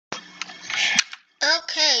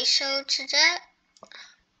Alright, so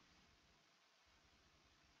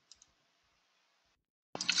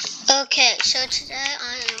today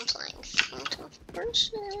I am playing Phantom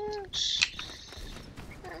Forces.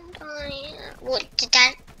 And what did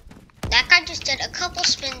that guy just did a couple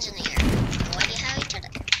spins in the air. No idea how he did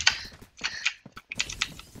it.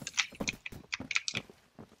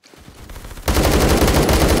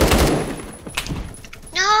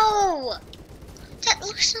 No! That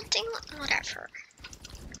looks something like whatever.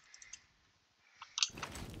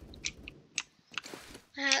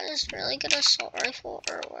 I have this really good assault rifle,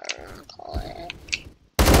 or whatever you want to call it.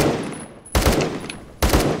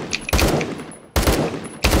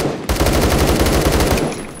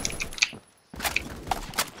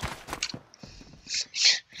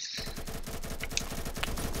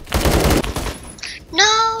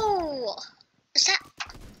 No! Is that...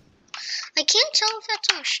 I can't tell if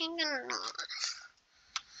that's a machine gun or not.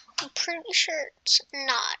 I'm pretty sure it's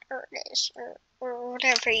not, or it is, or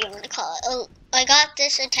whatever you want to call it. Oh, I got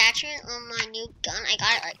this attachment on my new gun. I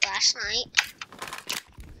got it like last night.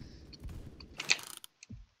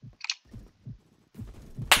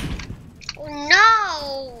 Oh,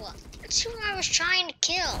 no! That's who I was trying to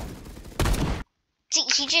kill. See,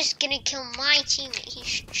 he's just gonna kill my teammate.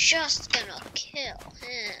 He's just gonna kill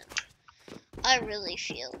him. I really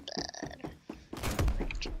feel bad.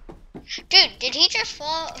 Dude, did he just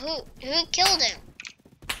fall? Who killed him?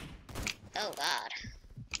 Oh God.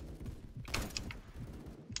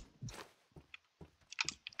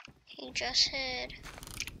 He just hid.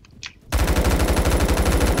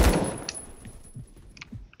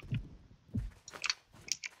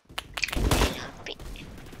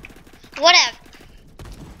 Whatever.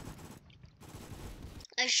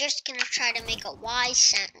 I was just gonna try to make a wise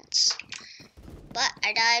sentence, but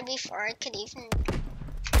I died before I could even.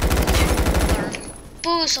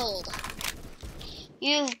 Bamboozled.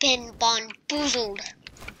 You've been bamboozled.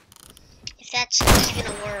 If that's even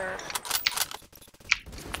a word.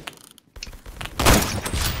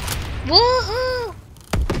 Woohoo!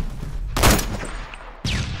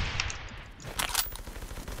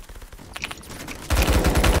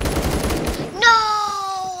 No!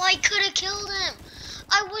 I could have killed him.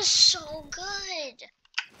 I was so good.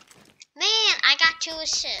 Man, I got 2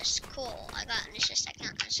 assists. Cool. I got an assist. I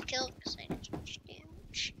count as a kill because I did so much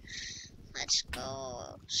damage. Let's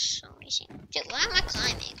go. So easy. Dude, why am I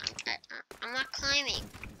climbing? I'm not climbing.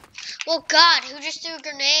 Oh God, who just threw a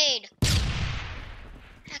grenade?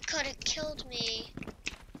 That could have killed me.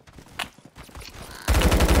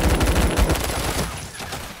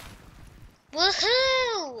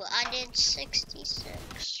 Woohoo! I did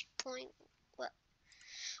 66 point.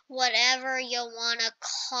 Whatever you wanna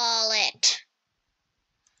call it.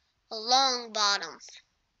 A long bottom.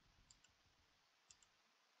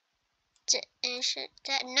 Is it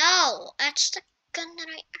that? No! That's the gun that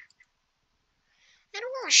I don't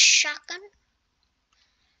want a shotgun.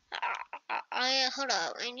 Hold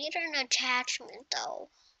up. I need an attachment though.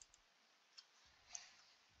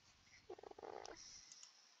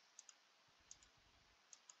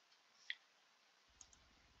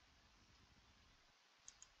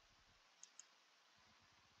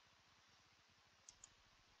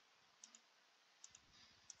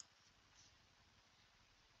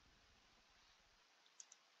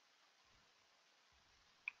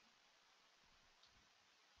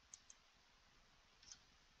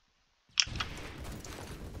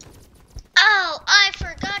 Oh, I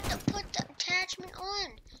forgot to put the attachment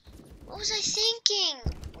on. What was I thinking?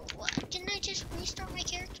 What? Didn't I just restart my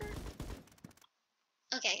character?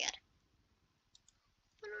 Okay, I got it.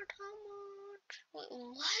 Wait,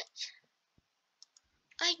 what?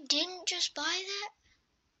 I didn't just buy that?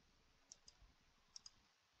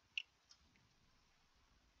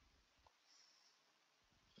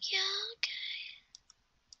 Yeah, okay.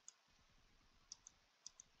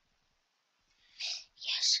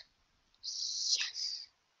 Yes. Yes.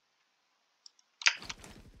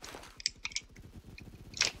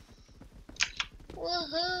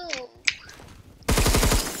 Woohoo!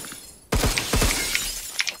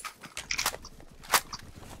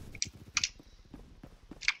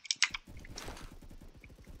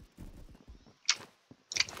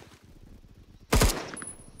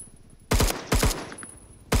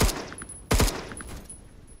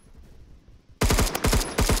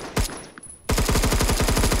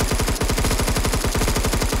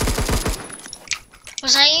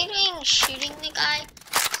 Was I even shooting the guy?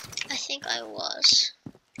 I think I was.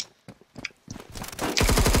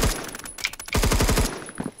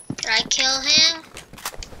 Did I kill him?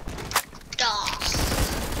 Duh.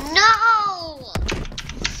 No!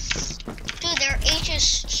 Dude, their H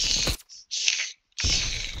is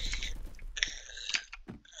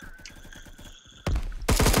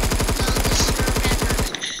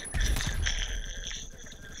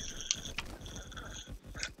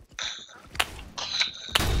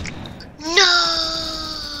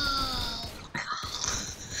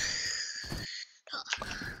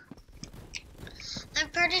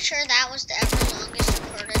pretty sure that was the ever longest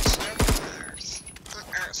recorded server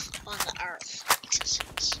on the Earth.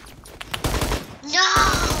 Existence. No!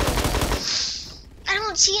 I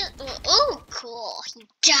don't see it. Oh, cool. He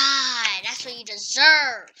died. That's what you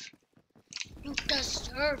deserve. You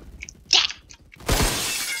deserve that.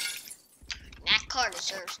 That car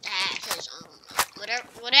deserves to have his own.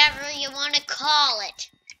 Whatever you want to call it.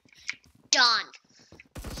 Done.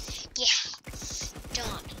 Yeah.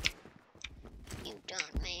 Done. You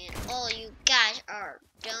done, man. Oh, you guys are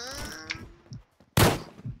done.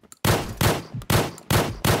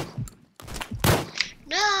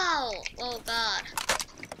 No! Oh God.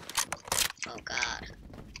 Oh God.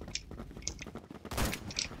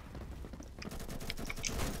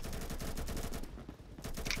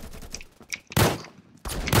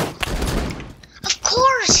 Of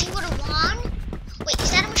course he would have won. Wait,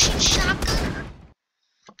 is that a machine shotgun?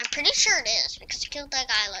 I'm pretty sure it is because I killed that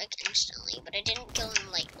guy like instantly, but I didn't kill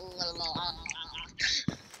him like.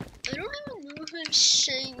 I don't even know if I'm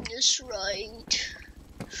saying this right.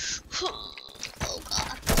 Oh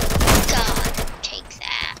God. God, take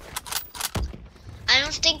that. I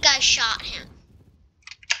don't think I shot him.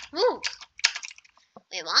 Woo!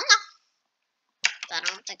 We won though. But I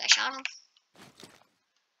don't think I shot him.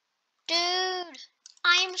 Dude,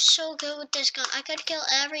 I am so good with this gun. I could kill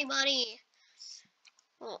everybody.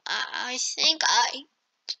 Well, I think I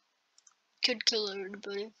could kill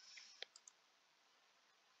everybody.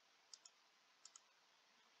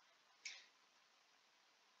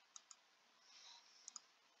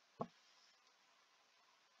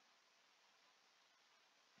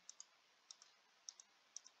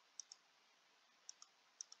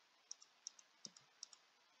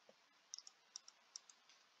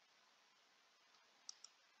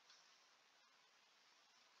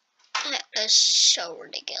 That is so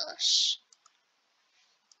ridiculous.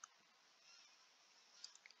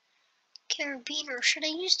 Carabiner, should I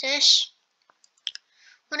use this?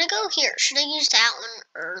 When I go here, should I use that one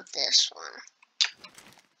or this one?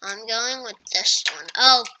 I'm going with this one.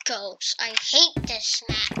 Oh, ghost. I hate this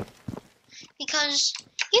map. Because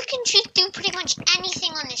you can shoot through pretty much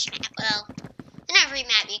anything on this map. Well, in every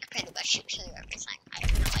map you can pretty much shoot through everything. I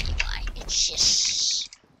have no idea why. It's just...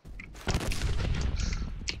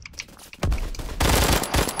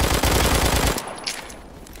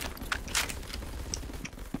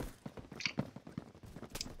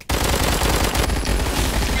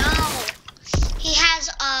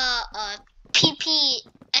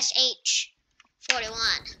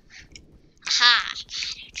 PPSH-41. Aha.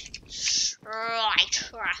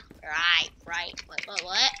 Right. Wait,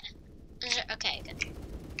 what? Is it? Okay, good.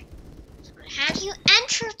 How do you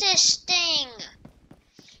enter this thing?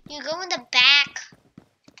 You go in the back.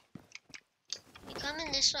 You come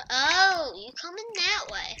in this way. Oh, you come in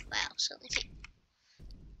that way. Wow, so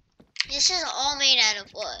this is all made out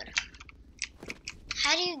of wood.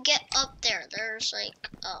 How do you get up there? There's like,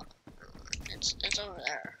 oh, it's over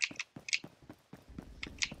there.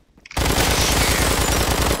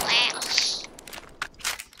 Wow.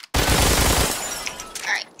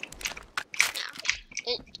 Alright. Now,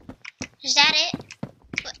 is that it?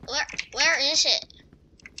 Where is it?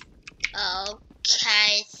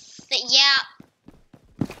 Okay. Yeah.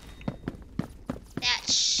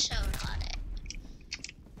 That's so not it.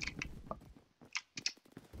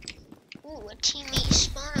 Ooh, a teammate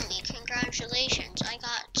spawned on me. Congratulations. I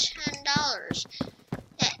got $10.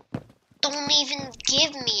 That don't even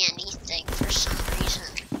give me anything for some reason.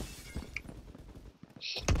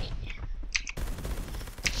 It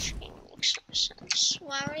makes no sense.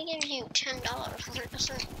 Why would I give you $10?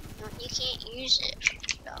 You can't use it for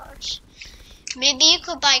 $10. Maybe you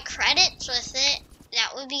could buy credits with it.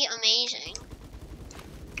 That would be amazing.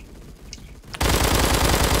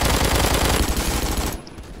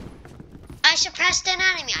 I suppressed an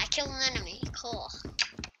enemy. I killed an enemy. Cool.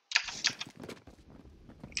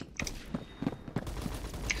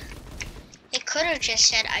 It could have just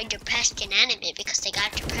said I depressed an enemy because they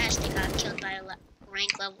got depressed. They got killed by a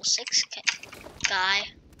rank level 6 guy.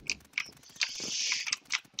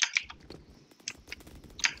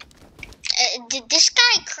 Did this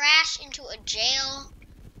guy crash into a jail?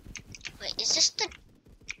 Wait, is this the...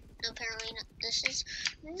 Apparently not. This is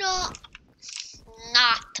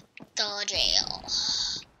not the jail.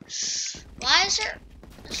 Why is there...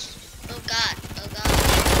 Oh God.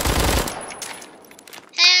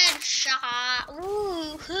 Headshot.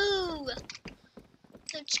 Woohoo.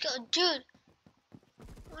 Let's go. Dude.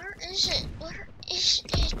 Where is it? Where is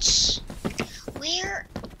it? Where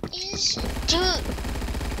is it? Dude.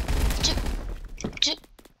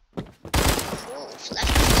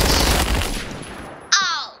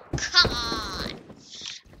 Oh, come on.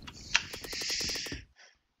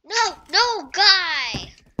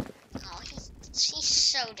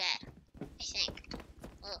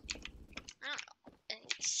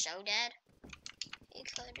 so dead. He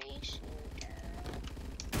could be so dead.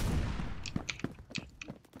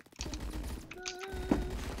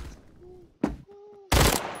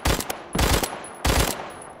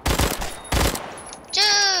 Dude,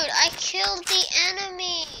 I killed the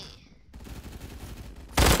enemy.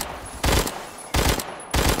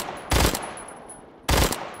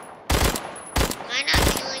 Am I not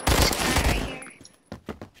killing this guy right here?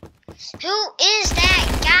 Who is that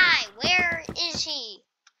guy? Where is he?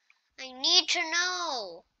 I need to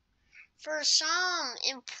know for some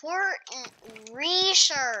important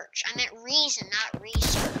research. I meant reason, not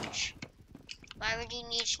research. Why would you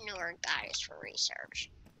need to know where God is for research?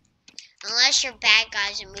 Unless you're bad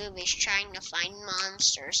guys in movies trying to find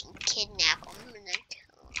monsters and kidnap them and then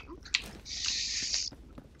kill them.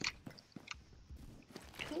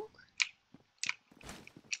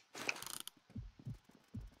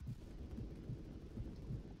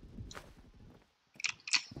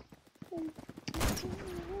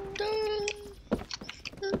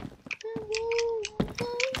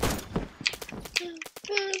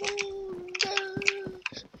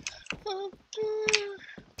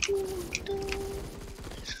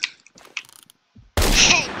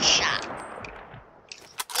 Headshot.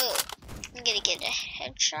 Oh, I'm gonna get a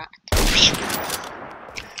headshot.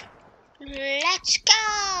 Let's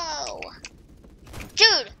go!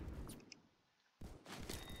 Dude!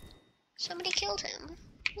 Somebody killed him.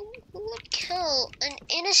 Who would kill an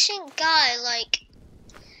innocent guy like...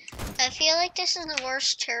 I feel like this is the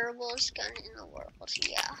worst, terriblest gun in the world.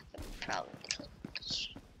 Yeah, I could probably kill this.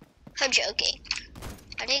 I'm joking.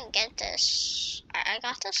 I didn't get this. I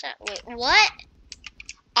got this at... Wait, what?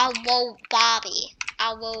 Whoa, Bobby.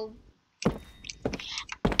 Whoa.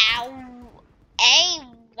 Ow.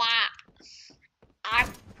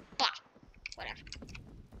 Whatever.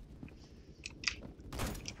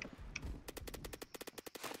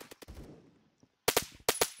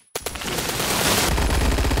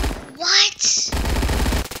 What?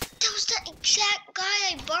 That was the exact guy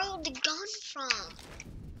I borrowed the gun from.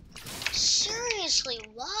 Seriously,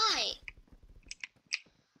 why?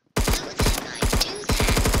 Why would that guy do that?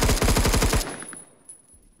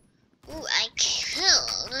 Ooh, I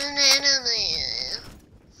killed an enemy.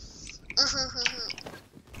 I killed an enemy.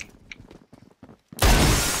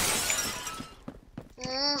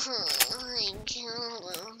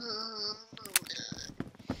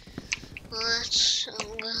 Let's go.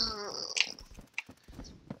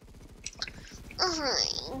 I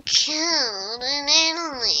killed an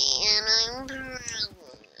enemy and I'm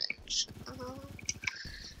privileged.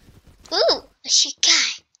 Ooh, I see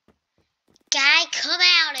guy. Guy, come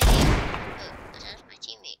out of here. Oh, that's my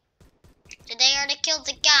teammate. Did they already kill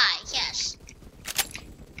the guy? Yes.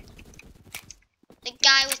 The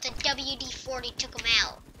guy with the WD-40 took him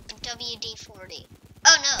out. A WD-40.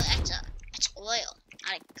 Oh no, that's oil,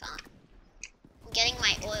 not a gun. I'm getting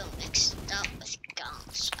my oil mixed up with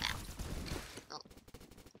guns. Wow. Oh,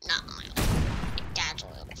 not oil. Dad's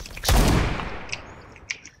oil to fix it.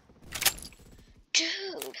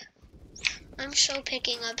 Dude, I'm so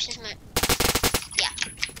picking up his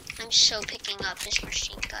I'm so picking up his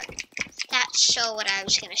machine gun. That's so what I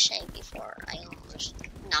was gonna say before I almost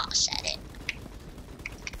not said it.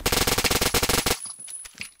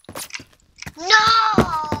 No!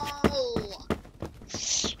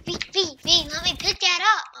 V, let me pick that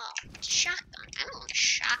up. Oh, it's a shotgun. I don't want a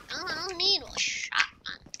shotgun. I don't need a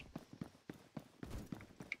shotgun.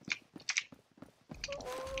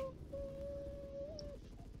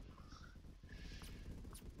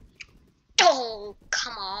 Oh,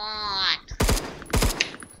 come on.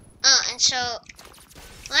 And so,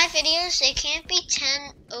 my videos, they can't be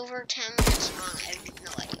over 10 minutes long. I have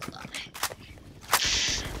no idea why.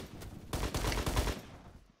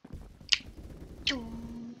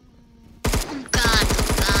 Oh god.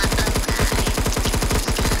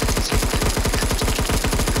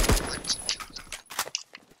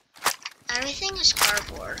 Everything is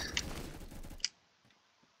cardboard.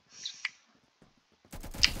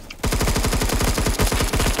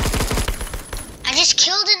 I just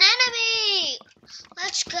killed an enemy!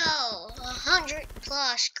 Let's go.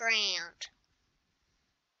 100+ grand.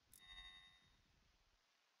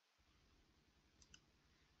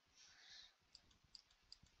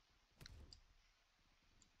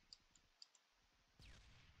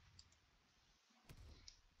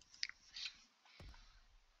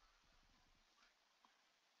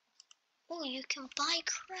 Oh, you can buy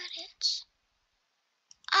credits.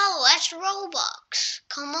 Oh, that's Roblox.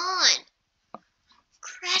 Come on.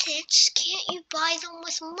 Credits? Can't you buy them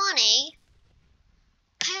with money?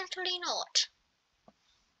 Apparently not.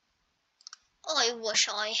 Oh, I wish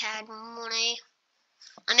I had money.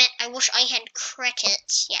 I meant I wish I had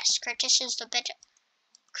credits. Yes, credits is the better.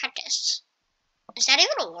 Credits. Is that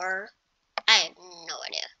even a word? I have no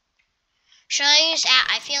idea. Should I use that?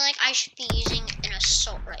 I feel like I should be using an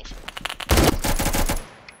assault rifle.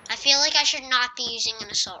 I feel like I should not be using an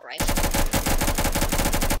assault rifle.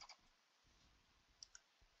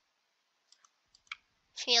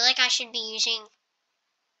 I feel like I should be using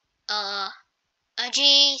a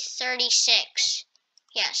G36.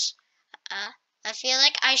 Yes. I feel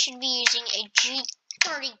like I should be using a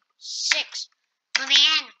G36. Come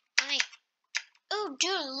in. Come in. Oh,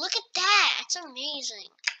 dude, look at that. It's amazing.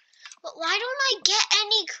 But why don't I get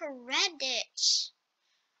any credits?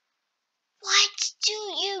 What do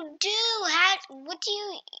you do? What do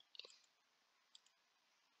you...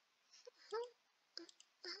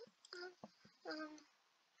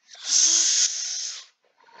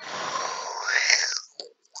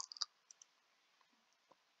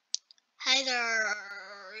 Hi there,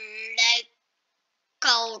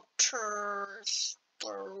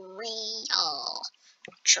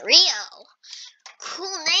 Trio.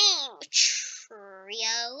 Cool name,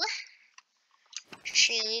 Trio. Is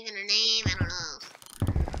she leaving a name? I don't know.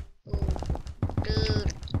 Ooh,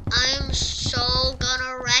 dude, I'm so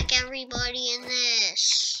gonna wreck everybody in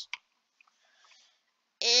this.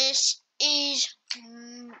 This is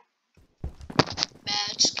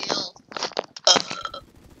bad skill.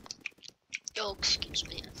 Oh, excuse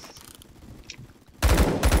me.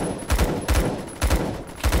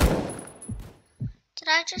 Did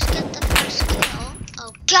I just get the first kill?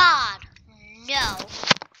 Oh God, no.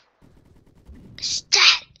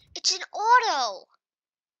 Stat, it's an auto.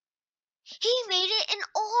 He made it an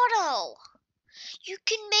auto. You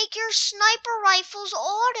can make your sniper rifles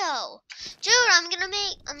auto. Dude, I'm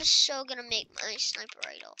so gonna make my sniper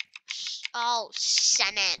rifle. Oh,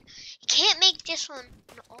 cement. You can't make this one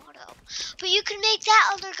an auto. But you can make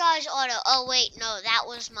that other guy's auto. Oh, wait, no, that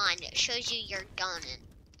was mine. It shows you your gun and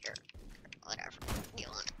your whatever you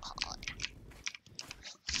want to call it.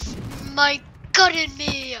 My gun and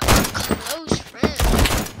me are close friends.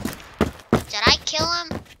 Did I kill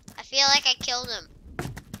him? I feel like I killed him.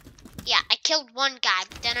 Yeah, I killed one guy,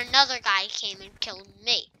 but then another guy came and killed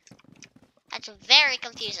me. That's very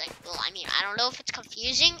confusing. Well, I mean, I don't know if it's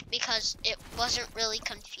confusing because it wasn't really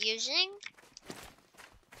confusing.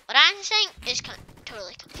 What I'm saying is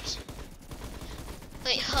totally confusing.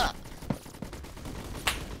 Wait, hold up.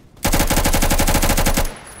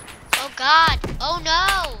 Oh God. Oh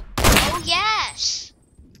no. Oh yes.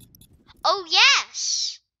 Oh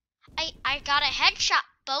yes. I got a headshot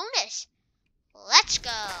bonus. Let's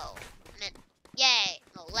go. Yay.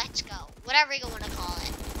 No, let's go. Whatever you want to call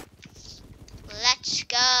it. Let's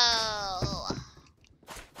go.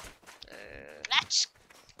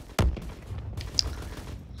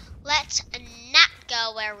 Let's not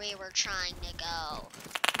go where we were trying to go.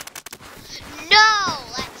 No,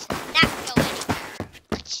 let's not go anywhere.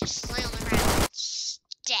 Let's just lay on the ground. It's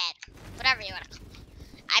dead. Whatever you want to call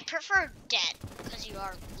it. I prefer dead because you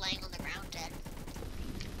are laying on the ground dead.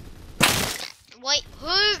 Wait,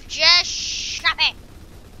 who just shot me?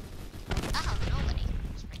 Oh, nobody.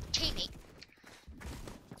 It's my teammate.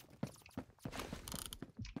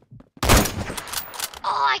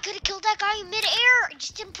 Oh, I could have killed that guy in midair. I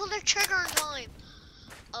just didn't pull the trigger in time.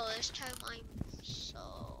 Oh, this time I'm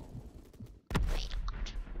so... may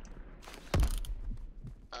not.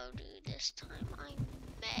 Oh, dude, this time I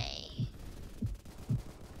may.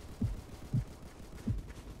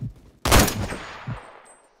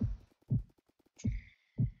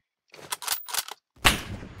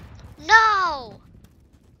 No!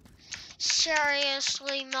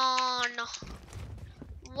 Seriously, man.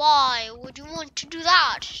 Why would you want to do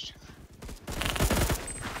that?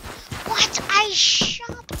 What? I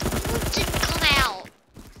shot, but the bullet didn't come out.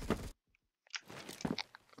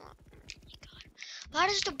 Why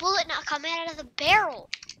does the bullet not come out of the barrel?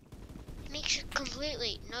 It makes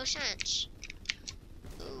completely no sense.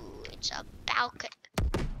 Ooh, it's a balcony.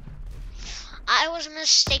 I was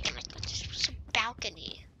mistaken. I thought this was a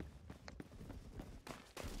balcony.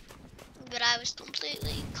 But I was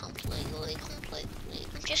completely.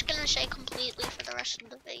 I'm just gonna say completely for the rest of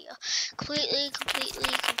the video. Completely.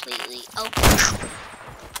 Oh.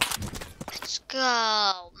 Let's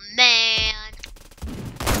go, man.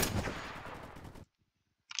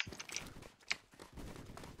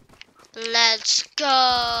 Let's go.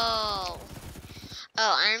 Oh,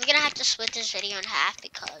 I'm gonna have to split this video in half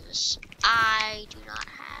because I do not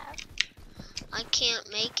have. I can't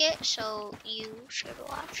make it, so you should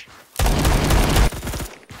watch.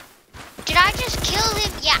 Did I just kill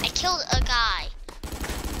him? Yeah, I killed a guy.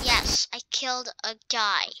 Yes, I killed a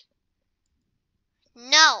guy.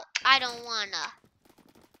 No, I don't wanna.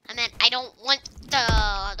 I meant I don't want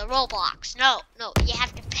the Roblox. No, you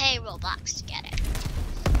have to pay Roblox to get it.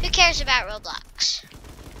 Who cares about Roblox?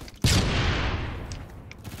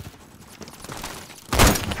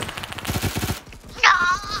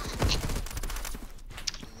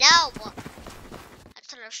 No!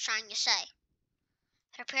 That's what I was trying to say.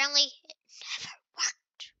 But apparently, it never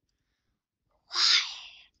worked. Why?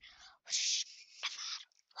 It never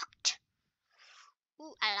worked.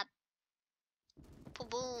 Ooh, I love...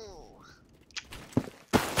 Boo-boo.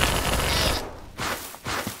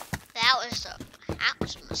 That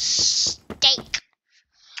was a mistake.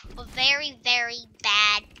 A very, very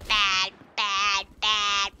bad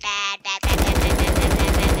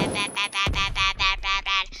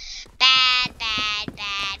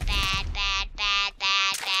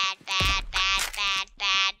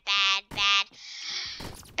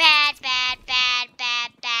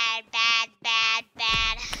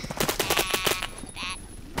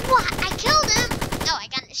What? I killed him? No, I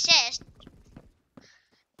got an assist.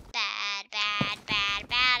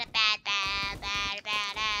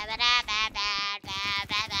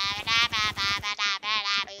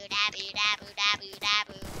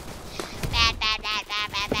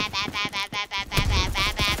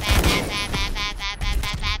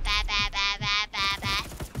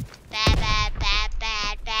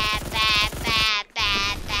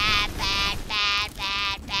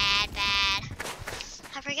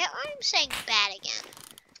 I forget why I'm saying bad again.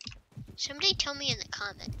 Somebody tell me in the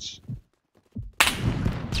comments.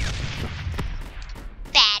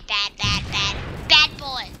 Bad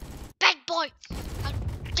boy. Bad boy. How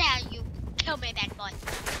dare you kill me, bad boy.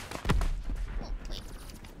 Oh, wait.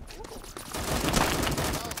 Ooh.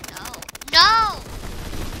 Oh, no.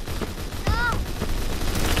 No.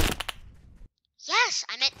 Yes,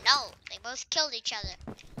 I meant no. They both killed each other.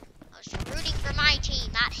 I was rooting for my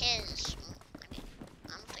team, not his. I mean, I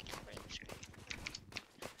don't think anybody was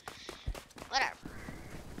whatever.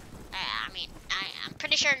 I'm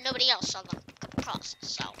pretty sure nobody else saw them come across,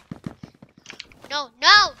 so. No.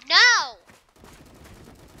 No.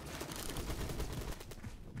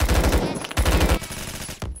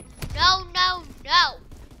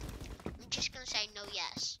 I'm just gonna say no,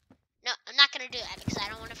 yes. No, I'm not gonna do that because I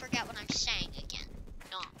don't want to forget what I'm saying again.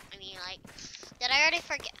 No, I mean, like, did I already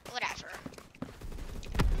forget? Whatever.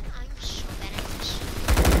 I'm so bad at this.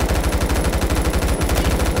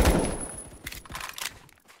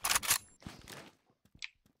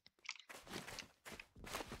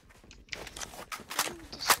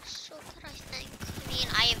 This is so good, I think. I mean,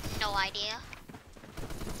 I have no idea.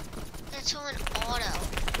 That's on auto.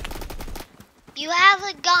 You have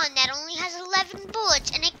a gun that only has 11 bullets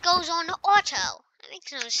and it goes on auto. That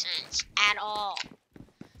makes no sense at all.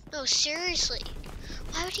 No, seriously.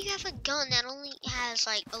 Why would you have a gun that only has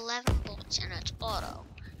like 11 bullets and it's auto?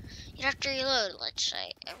 You'd have to reload, let's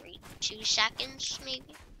say, every 2 seconds,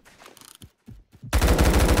 maybe.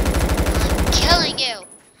 I'm killing you.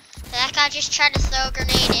 That guy just tried to throw a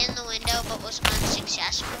grenade in the window but was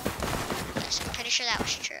unsuccessful. Yes, I'm pretty sure that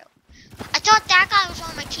was true. I thought that guy was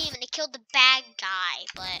on my team and he killed the bad guy,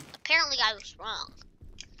 but apparently I was wrong.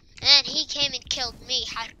 And then he came and killed me.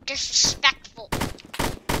 How disrespectful.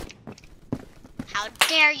 How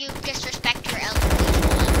dare you disrespect your elder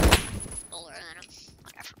older than him.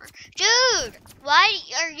 Whatever. Dude, why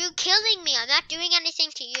are you killing me? I'm not doing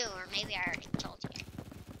anything to you. Or maybe I already told you.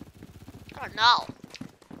 I don't know.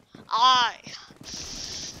 I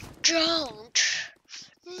don't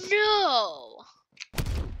know.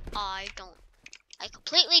 I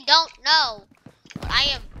completely don't know what I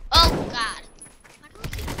am. Oh God. Why do I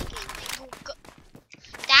keep thinking? Oh, God.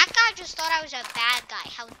 That guy just thought I was a bad guy.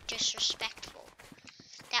 How disrespectful.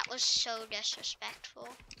 That was so disrespectful.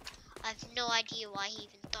 I have no idea why he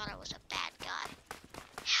even thought I was a bad guy.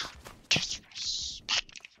 How disrespectful.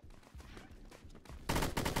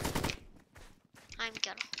 I'm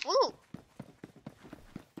gonna. Ooh.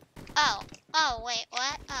 Oh, wait,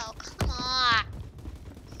 what? Oh, come on.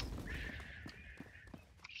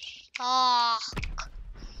 Oh.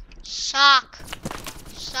 Sock.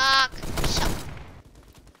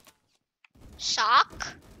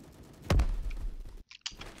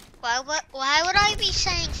 Why would I be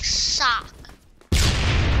saying sock?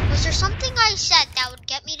 Was there something I said that would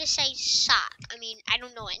get me to say sock? I mean, I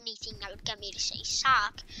don't know anything that would get me to say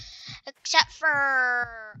sock. Except for,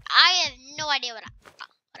 I have no idea what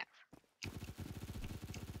whatever.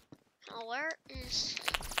 Oh, where is,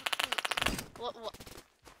 what?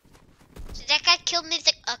 Did that guy kill me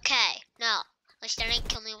with okay, no. At least they didn't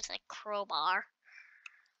kill me with a crowbar.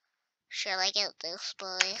 Should I get this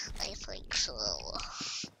boy? I think so.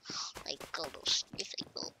 Like, go to sniff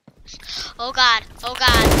Oh God. Oh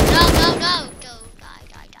God. No, no, no. Don't die,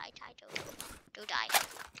 die, die, die. Don't die.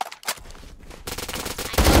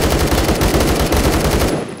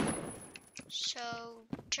 So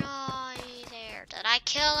die there. Did I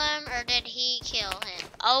kill him or did he kill him?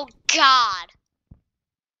 Oh God.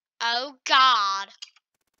 Oh God.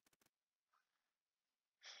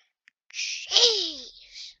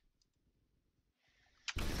 Jeez.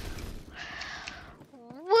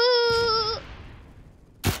 Woo.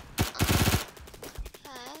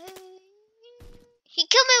 He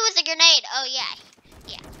killed me with a grenade. Oh yeah.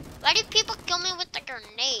 Yeah. Why do people kill me with a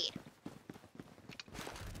grenade?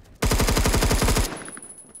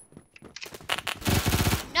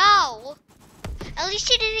 No. At least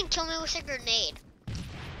he didn't kill me with a grenade.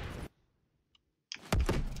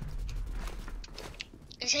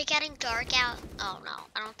 Is it getting dark out? Oh no,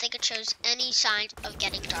 I don't think it shows any signs of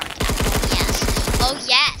getting dark out. Oh yes. Oh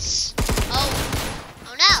yes. Oh.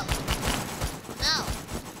 Oh no. No.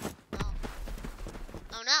 No.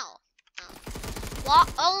 Oh no. No.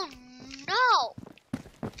 What? Oh no.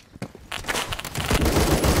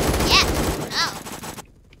 Yeah. No.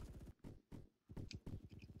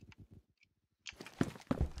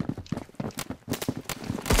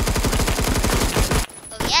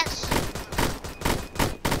 Oh yes.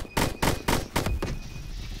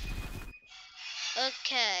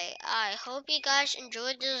 Okay, I hope you guys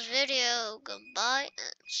enjoyed this video. Goodbye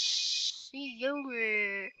and see you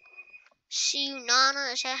later. See you,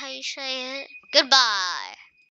 Nana. Is that how you say it? Goodbye.